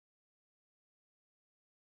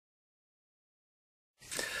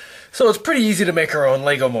So it's pretty easy to make our own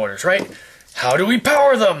Lego motors, right? How do we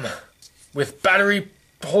power them? With battery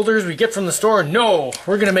holders we get from the store? No,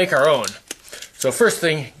 we're gonna make our own. So first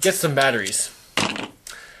thing, get some batteries.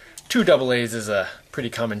 2 AA's is a pretty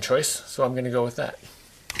common choice, so I'm gonna go with that.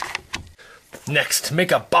 Next,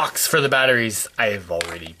 make a box for the batteries. I've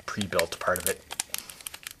already pre-built part of it.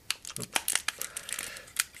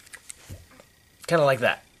 Kind of like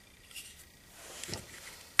that.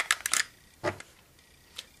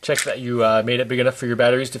 Check that you made it big enough for your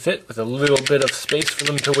batteries to fit with a little bit of space for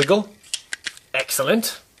them to wiggle.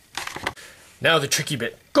 Excellent. Now the tricky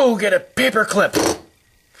bit. Go get a paper clip.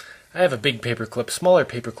 I have a big paper clip. Smaller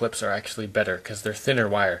paper clips are actually better because they're thinner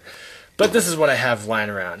wire. But this is what I have lying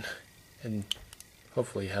around. And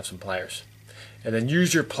hopefully you have some pliers. And then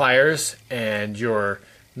use your pliers and your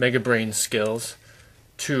Mega Brain skills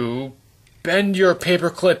to bend your paper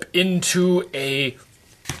clip into a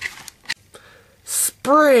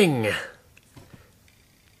spring.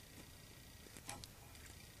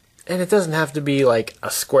 And it doesn't have to be like a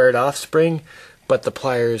squared off spring, but the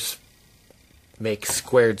pliers make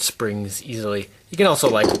squared springs easily. You can also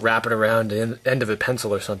like wrap it around the end of a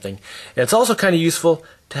pencil or something. And it's also kind of useful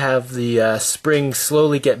to have the spring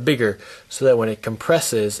slowly get bigger so that when it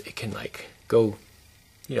compresses it can like go,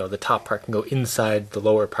 you know, the top part can go inside the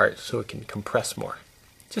lower part so it can compress more,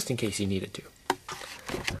 just in case you need it to.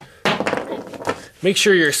 Make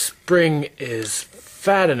sure your spring is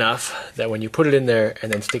fat enough that when you put it in there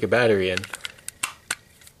and then stick a battery in,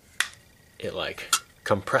 it like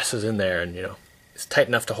compresses in there and, you know, it's tight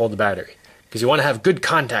enough to hold the battery. Because you want to have good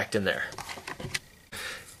contact in there.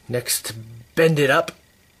 Next, bend it up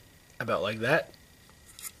about like that.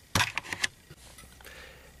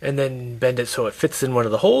 And then bend it so it fits in one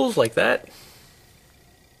of the holes like that.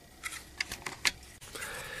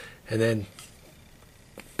 And then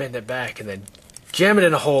bend it back and then jam it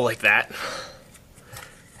in a hole like that.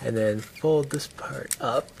 And then fold this part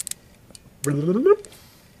up.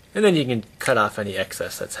 And then you can cut off any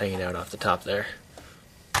excess that's hanging out off the top there.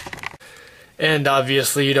 And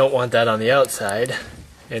obviously you don't want that on the outside.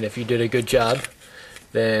 And if you did a good job,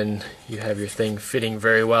 then you have your thing fitting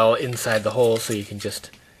very well inside the hole, so you can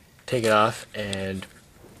just take it off and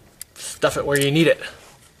stuff it where you need it,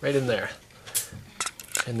 right in there.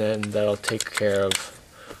 And then that'll take care of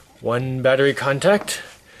one battery contact,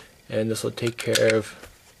 and this will take care of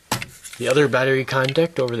the other battery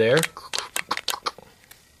contact over there.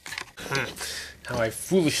 How I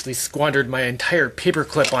foolishly squandered my entire paper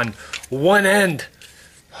clip on one end.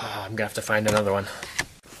 Oh, I'm gonna have to find another one.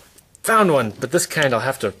 Found one, but this kind I'll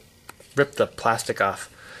have to rip the plastic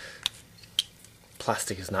off.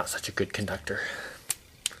 Plastic is not such a good conductor.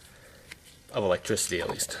 Of electricity, at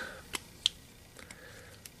least.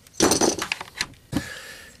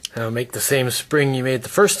 Now make the same spring you made the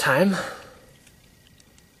first time.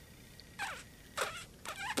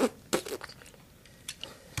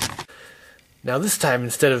 Now this time,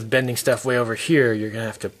 instead of bending stuff way over here, you're going to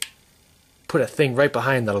have to put a thing right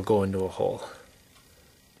behind that'll go into a hole.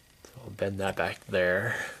 So I'll bend that back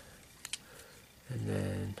there. And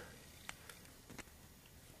then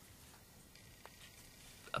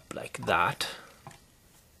up like that.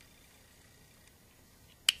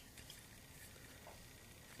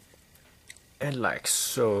 And like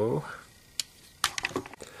so.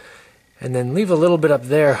 And then leave a little bit up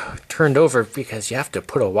there turned over because you have to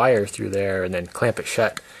put a wire through there and then clamp it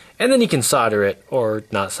shut. And then you can solder it or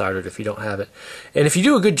not solder it if you don't have it. And if you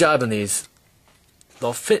do a good job in these,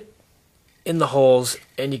 they'll fit in the holes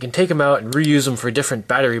and you can take them out and reuse them for different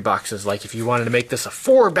battery boxes. Like if you wanted to make this a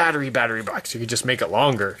 4 battery box, you could just make it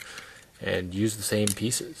longer and use the same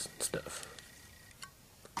pieces and stuff.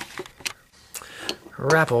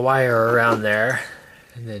 Wrap a wire around there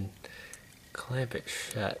and then clamp it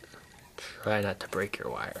shut. Try not to break your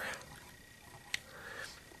wire.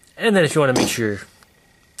 And then if you want to make sure your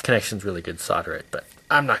connection's really good, solder it, but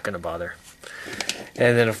I'm not going to bother.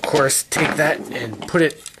 And then of course take that and put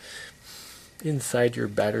it inside your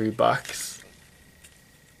battery box.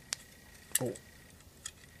 Oh.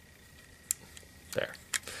 There.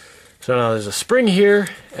 So now there's a spring here,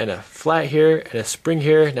 and a flat here, and a spring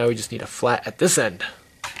here. Now we just need a flat at this end.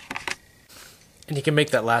 And you can make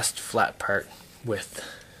that last flat part with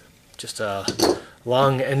just a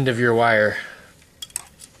long end of your wire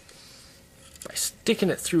by sticking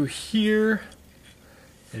it through here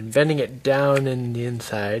and bending it down in the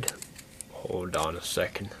inside. Hold on a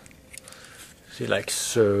second. See, like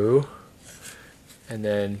so. And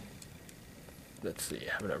then, let's see,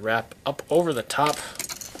 I'm going to wrap up over the top.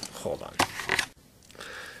 Hold on.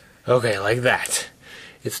 Okay, like that.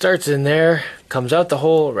 It starts in there, comes out the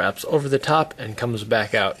hole, wraps over the top, and comes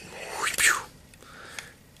back out.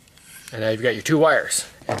 And now you've got your 2 wires.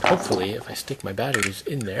 And hopefully, if I stick my batteries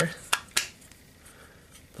in there,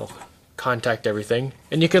 they'll contact everything.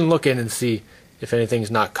 And you can look in and see if anything's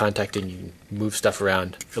not contacting. You can move stuff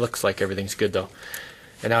around. It looks like everything's good though.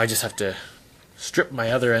 And now I just have to strip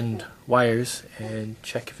my other end wires and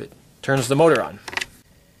check if it turns the motor on.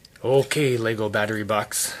 Okay, Lego battery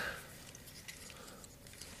box.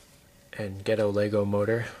 And ghetto Lego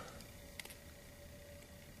motor.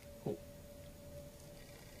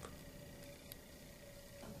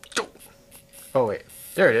 Oh wait,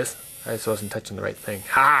 there it is. I just wasn't touching the right thing.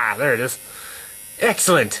 Ha! There it is.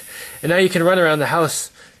 Excellent! And now you can run around the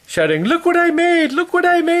house shouting, "Look what I made! Look what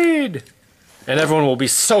I made!" And everyone will be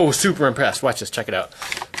so super impressed. Watch this, check it out.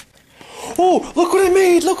 Oh, look what I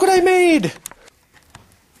made! Look what I made!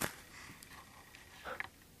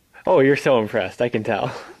 Oh, you're so impressed, I can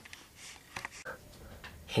tell.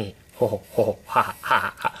 Ho, ho, ha,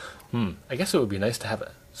 ha, ha. I guess it would be nice to have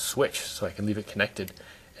a switch so I can leave it connected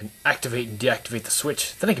and activate and deactivate the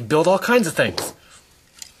switch. Then I can build all kinds of things.